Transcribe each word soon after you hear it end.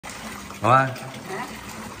好吗？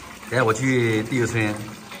等下我去地球村，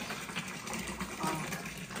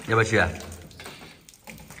要不要去？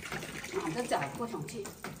这咋不想去？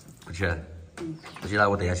不去。不去那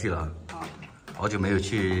我等下去了啊。好。好久没有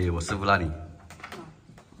去我师傅那里。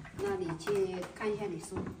那你去看一下你师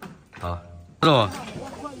傅。好。师傅，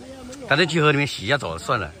干脆去河里面洗一下澡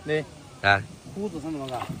算了。对。啊。胡子上面那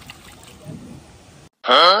个。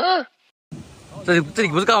这里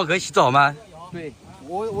不是刚好可以洗澡吗？对，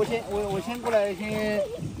我先过来先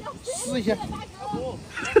试一下。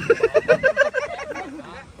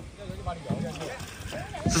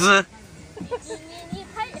思思，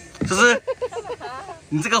思思，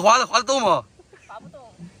你这个划得动吗？划不动，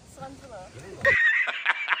吃完字了。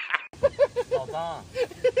老张，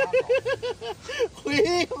回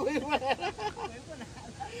来了。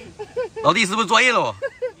老弟是不是专业了？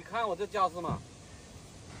你看我这架势嘛。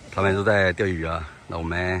他们都在钓鱼啊，那我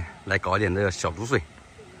们来搞一点这个小卤水，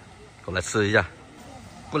我来吃一下。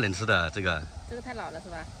不能吃的这个。这个太老了是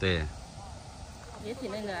吧？对。也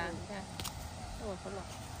挺那个啊，你看，这我好老。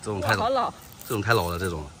这种太老。好老。这种太老了，这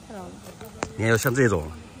种。太老了。你看要像这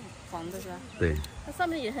种。黄的是吧？对。它上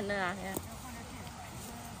面也很嫩啊，你看。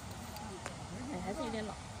哎，还是有点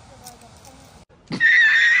老。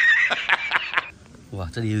哇，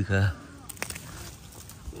这里有一颗。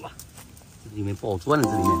哇。里面不好钻了，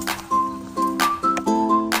这里面。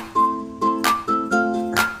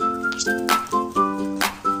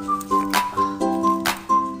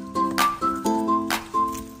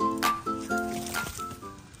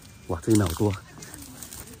哇，这里面好多！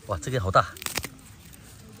哇，这个好大！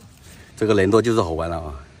这个人多就是好玩了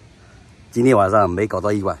啊！今天晚上没搞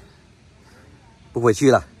到一碗，不回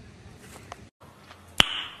去了。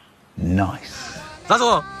Nice， 大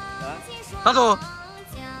叔，大叔。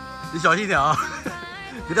你小心点啊，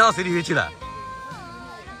别掉到水里面去了。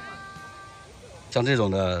像这种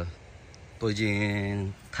的都已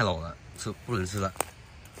经太老了，不能吃了。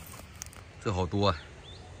这好多啊！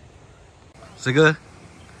水哥，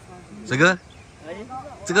水哥，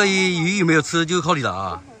这个鱼有没有吃就靠你了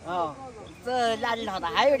啊！哦，这垃圾桶的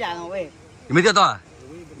还有2个位，有没有钓到啊？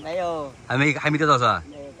没有，还没钓到是吧？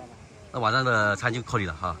没有钓到。那晚上的餐就靠你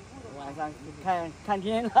了哈。晚上看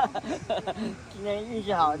天了，今天运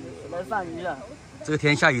气好，能上鱼了。这个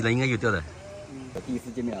天下雨了，应该有钓的。第一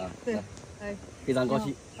次见面啊，对，哎，非常高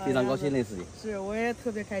兴，非常高兴认识你。是，我也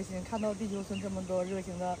特别开心，看到地球村这么多热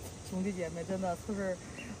情的兄弟姐妹，真的就是，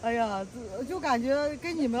哎呀，就感觉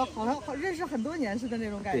跟你们好像认识很多年似的那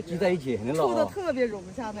种感觉。对，聚在一起很老，处的特别融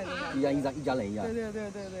洽那种感觉。一家人一样。对对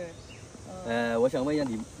对对对。我想问一下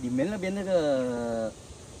你们那边那个，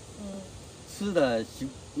吃的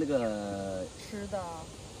那个吃的，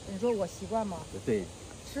你说我习惯吗？对。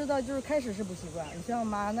吃的就是开始是不习惯，你像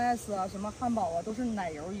马奈斯啊、什么汉堡啊，都是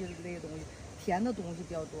奶油一类的东西，甜的东西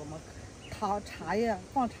比较多嘛。茶叶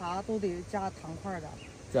放茶都得加糖块的。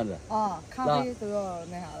这样子。啊，咖啡都要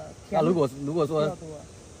那啥的。那如果说比较多，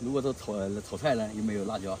如果说炒菜呢，有没有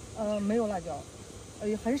辣椒？没有辣椒，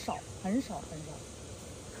很少。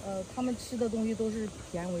他们吃的东西都是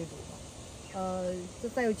甜为主嘛。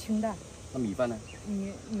再有清淡。那米饭呢？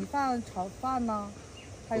米饭、炒饭呢，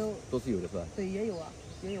还有都是有的是吧？对，也有啊，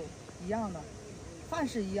也有一样的，饭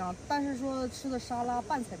是一样，但是说吃的沙拉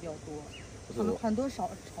拌菜比较多，很多炒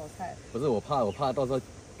菜。不是我怕到时候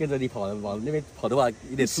跟着你跑往那边跑的话，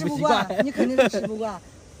有点吃不习惯。你肯定是吃不惯，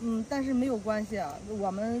但是没有关系啊，我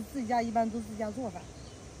们自己家一般都自家做饭。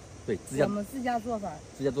对，我们自家做饭，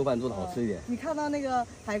自家做饭做的好吃一点。你看到那个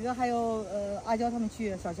海哥还有阿娇他们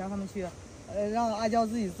去，小强他们去。让阿娇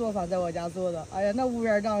自己做饭，在我家做的。哎呀，那乌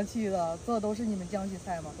烟瘴气的，做的都是你们江西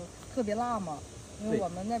菜嘛，都特别辣嘛。因为我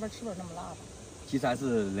们那边吃不了那么辣的。其实还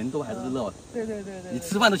是人多还是热。对。你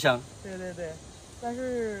吃饭都香。对。但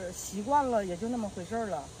是习惯了也就那么回事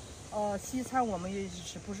了。西餐我们也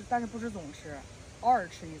吃，但是不是总吃，偶尔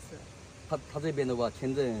吃一次。他这边的话，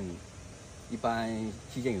签证一般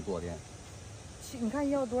期限有多少天？你看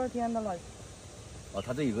要多少天的了？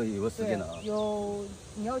他这有个时间的啊。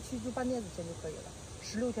你要去就办电子签就可以了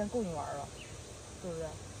，16天够你玩了，对不对？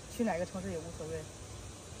去哪个城市也无所谓。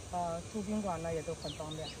住宾馆呢也都很方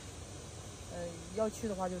便。要去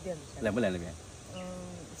的话就电子签。冷不冷那边？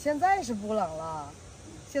现在是不冷了，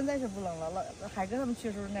海哥他们去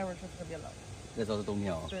的时候那会儿是特别冷。那时候是冬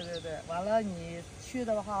天啊。对。完了你去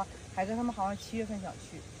的话，海哥他们好像7月份想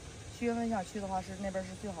去，7月份想去的话是那边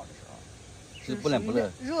是最好的时候。是不冷不热？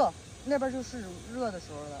热。那边就是热的时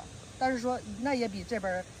候了，但是说那也比这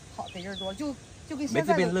边好得劲多，就跟现在。没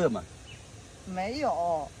这边热吗？没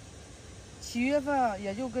有，7月份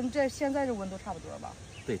也就跟现在这温度差不多吧。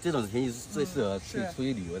对，这种天气是最适合出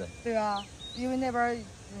去旅游的。对啊，因为那边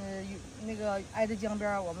那个挨着江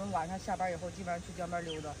边，我们晚上下班以后基本上去江边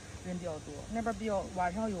溜达，人比较多。那边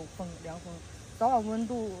晚上有风，凉风，早晚温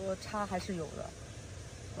度差还是有的。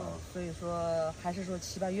所以说还是说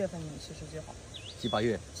7、8月份其实最好。7、8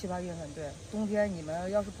月。7、8月份对，冬天你们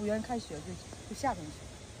要是不愿意看雪，就夏天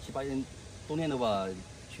去。7、8月，冬天的话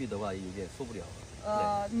去的话有点受不了。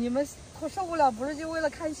你们受不了不是就为了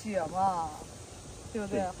看雪吗？对不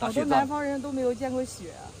对？好多打雪仗南方人都没有见过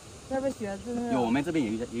雪，那边雪真的。有，我们这边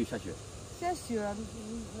也有下雪。现在雪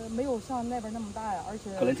没有像那边那么大呀，而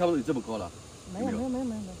且可能差不多有这么高了。没有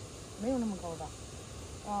那么高的。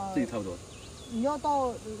这里差不多。你要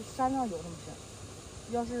到山上有那么深，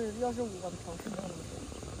要是我们城市没有那么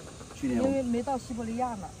深。去年因为没到西伯利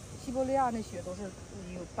亚呢，西伯利亚那雪都是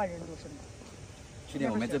有半人多深的。去年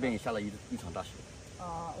我们这边也下了一场大雪。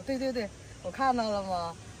对，我看到了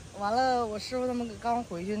嘛。完了，我师傅他们刚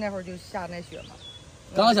回去那会儿就下那雪嘛。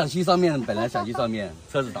刚刚想去上面，本来想去上面，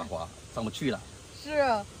车子打滑，上不去了。是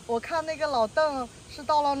我看那个老邓是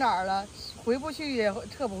到了哪儿了，回不去也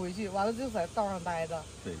撤不回去，完了就在道上待着。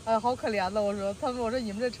对。哎，好可怜的，我说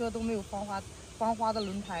你们这车都没有防滑的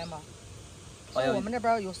轮胎吗？我们这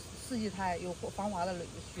边有4季胎，有防滑的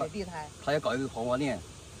雪地胎。他要搞一个防滑链。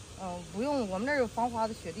不用，我们这儿有防滑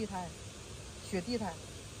的雪地胎。这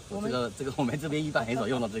个我们这边一般很少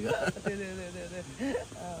用到这个。对。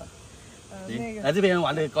那个来这边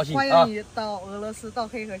玩的高兴。欢迎你到俄罗斯到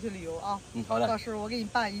黑河去旅游啊！好的。到时候我给你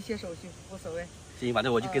办一切手续，无所谓。行，反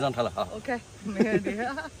正我就跟上他了啊。OK， 没问题。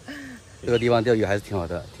这个地方钓鱼还是挺好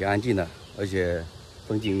的，挺安静的，而且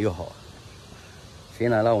风景又好。行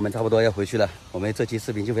了，那我们差不多要回去了。我们这期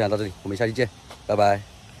视频就分享到这里，我们下期见，拜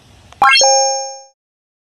拜。